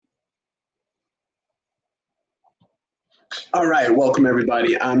All right, welcome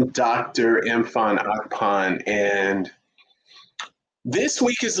everybody. I'm Dr. Imfan Akpan, and this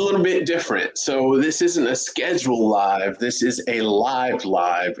week is a little bit different. So this isn't a schedule live, this is a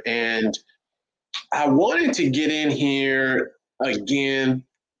live, and I wanted to get in here again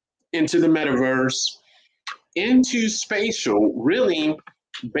into the metaverse, into spatial, really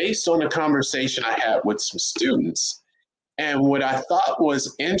based on a conversation I had with some students. And what I thought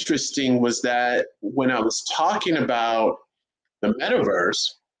was interesting was that when I was talking about the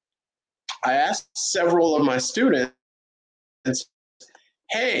metaverse, I asked several of my students,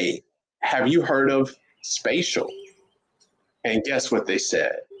 hey, have you heard of spatial? And guess what they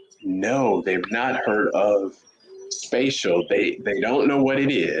said? No, they've not heard of spatial. They don't know what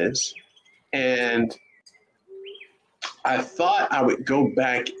it is. And I thought I would go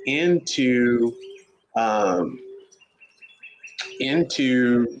back um,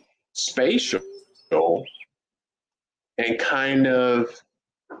 into spatial and kind of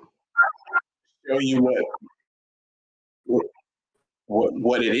show you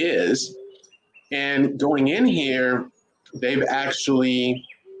what it is. And going in here, they've actually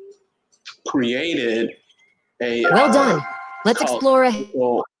created a Well done. Let's called explore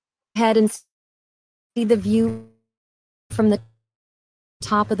ahead and see the view from the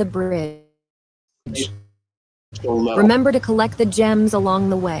top of the bridge. level Remember to collect the gems along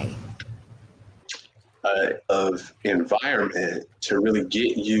the way. of environment to really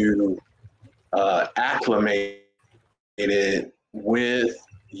get you acclimated with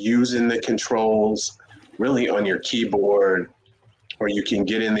using the controls really on your keyboard, or you can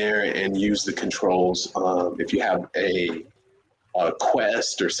get in there and use the controls. If you have a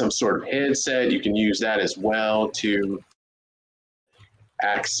Quest or some sort of headset, you can use that as well to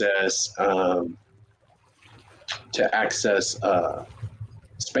access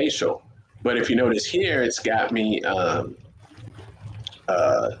spatial. But if you notice here, it's got me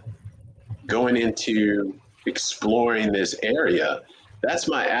going into exploring this area. That's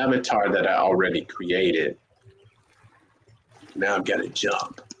my avatar that I already created. Now I've got to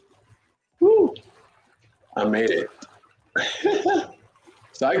jump. Woo! I made it.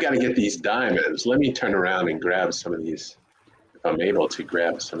 So I got to get these diamonds. Let me turn around and grab some of these. If I'm able to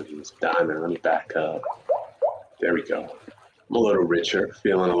grab some of these diamonds, let me back up. There we go. I'm a little richer,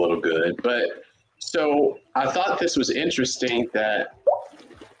 feeling a little good. But so I thought this was interesting that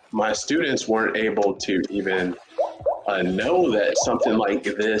my students weren't able to even know that something like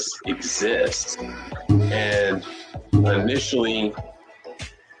this exists. And initially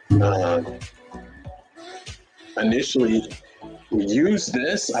we used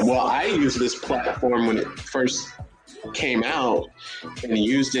this. Well, I used this platform when it first came out and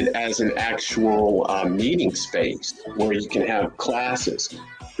used it as an actual meeting space where you can have classes,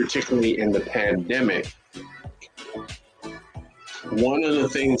 particularly in the pandemic. One of the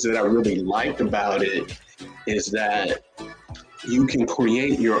things that I really liked about it is that you can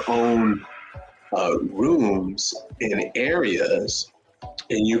create your own rooms and areas,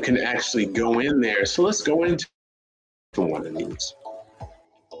 and you can actually go in there. So let's go into one of these.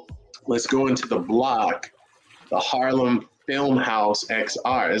 Let's go into the block, the Harlem Film House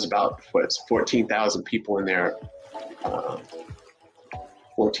XR. There's about 14,000 people in there,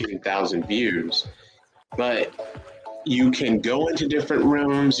 14,000 views. But you can go into different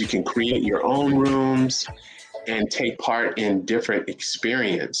rooms, you can create your own rooms and take part in different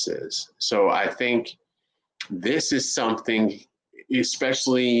experiences. So I think this is something,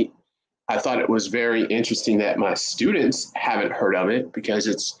 especially, I thought it was very interesting that my students haven't heard of it because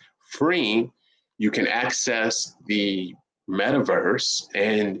it's free. You can access the metaverse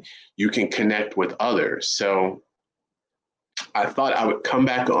and you can connect with others. So I thought I would come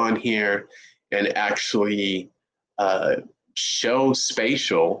back on here and actually show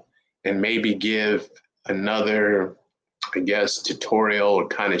spatial and maybe give another, I guess, tutorial or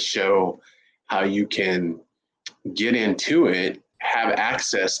kind of show how you can get into it, have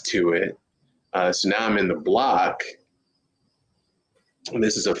access to it. So now I'm in the block. And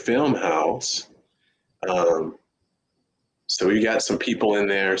this is a film house. So we got some people in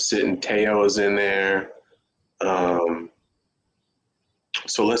there sitting, Teo's in there.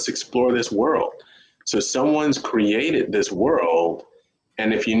 So let's explore this world. So someone's created this world.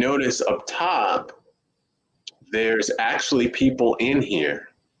 And if you notice up top, there's actually people in here.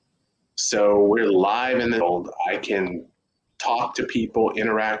 So we're live in the world. I can talk to people,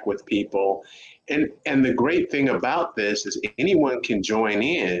 interact with people. And the great thing about this is anyone can join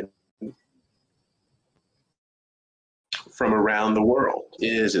in from around the world.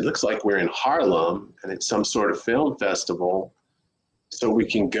 It looks like we're in Harlem and it's some sort of film festival. So we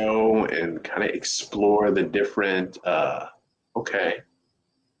can go and kind of explore the different Okay,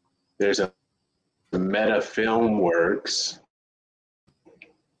 there's a Meta Film Works.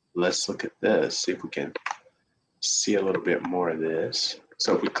 Let's look at this, see if we can see a little bit more of this.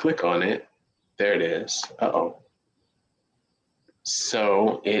 So if we click on it, there it is. Uh-oh.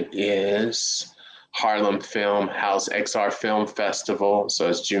 So it is Harlem Film House XR Film Festival. So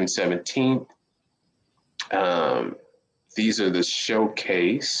it's June 17th. These are the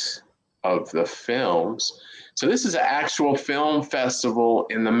showcase of the films. So this is an actual film festival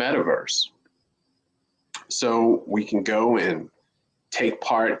in the metaverse. So we can go and take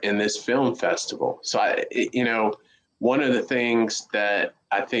part in this film festival. So one of the things that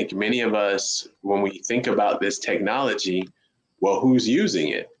I think many of us, when we think about this technology, well, who's using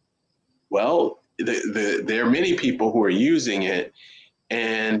it? Well, there are many people who are using it.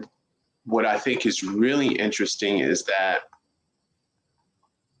 And what I think is really interesting is that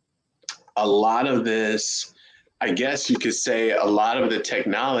a lot of this, I guess you could say a lot of the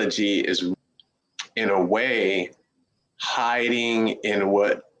technology is in a way hiding in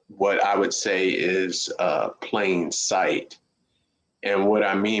what I would say is plain sight. And what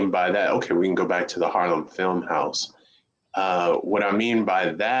I mean by that, okay, we can go back to the Harlem Film House. What I mean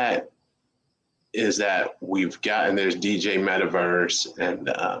by that is that and there's DJ Metaverse, and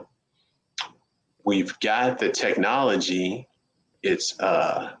we've got the technology. It's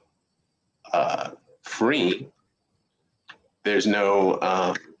free. There's no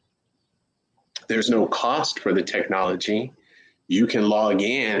cost for the technology. You can log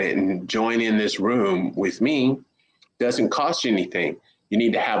in and join in this room with me. Doesn't cost you anything. You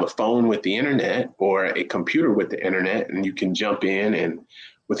need to have a phone with the internet or a computer with the internet, and you can jump in, and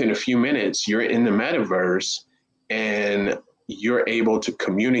within a few minutes, you're in the metaverse and you're able to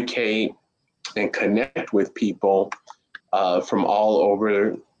communicate and connect with people from all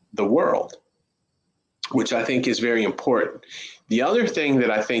over the world, which I think is very important. The other thing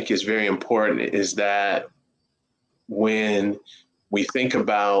that I think is very important is that when we think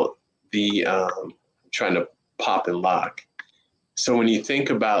about the trying to pop and lock. So when you think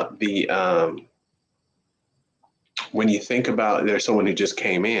about there's someone who just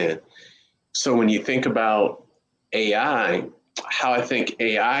came in. So when you think about AI, how I think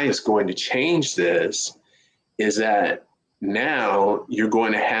AI is going to change this is that now you're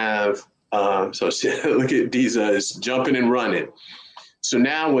going to have, so look at these jumping and running. So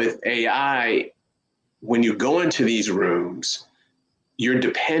now with AI, when you go into these rooms,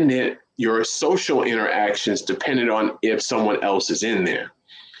 your social interactions dependent on if someone else is in there.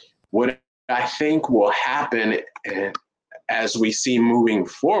 What I think will happen, and as we see moving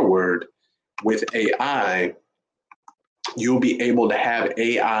forward with AI, you'll be able to have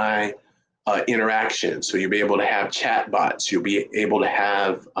AI interaction. So you'll be able to have chat bots. You'll be able to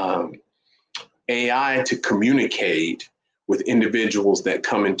have AI to communicate with individuals that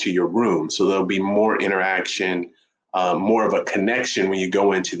come into your room. So there'll be more interaction, more of a connection when you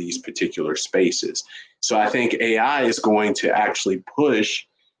go into these particular spaces. So I think AI is going to actually push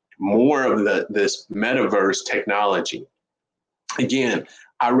more of this metaverse technology. Again,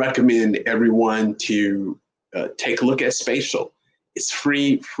 I recommend everyone to take a look at Spatial. It's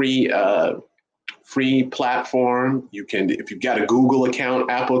free platform. You can, if you've got a Google account,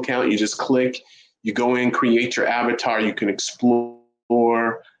 Apple account, you just click, you go in, create your avatar. You can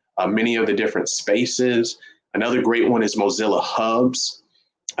explore many of the different spaces. Another great one is Mozilla Hubs.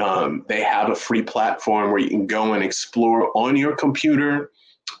 They have a free platform where you can go and explore on your computer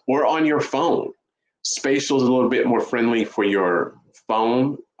or on your phone. Spatial is a little bit more friendly for your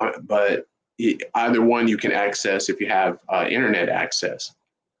phone, but either one you can access if you have internet access.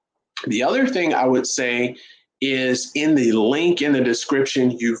 The other thing I would say is in the link in the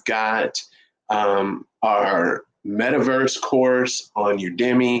description, you've got our Metaverse course on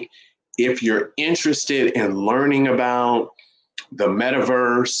Udemy. If you're interested in learning about the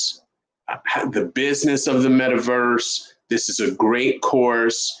Metaverse, the business of the Metaverse, this is a great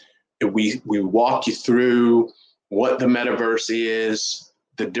course. We walk you through what the Metaverse is,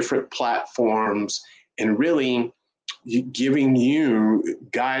 the different platforms, and really giving you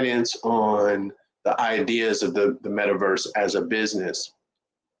guidance on the ideas of the Metaverse as a business.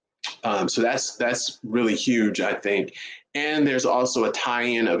 So that's really huge, I think. And there's also a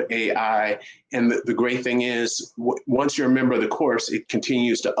tie-in of AI. And the great thing is, once you're a member of the course, it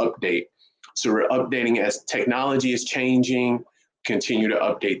continues to update. So we're updating as technology is changing, continue to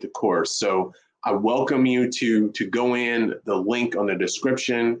update the course. So I welcome you to go in the link on the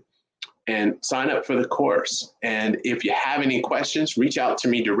description and sign up for the course. And if you have any questions, reach out to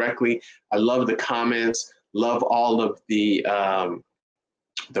me directly. I love the comments, love all of the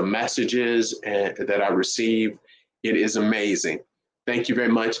messages that I receive. It is amazing. Thank you very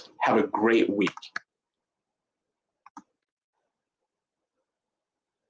much. Have a great week.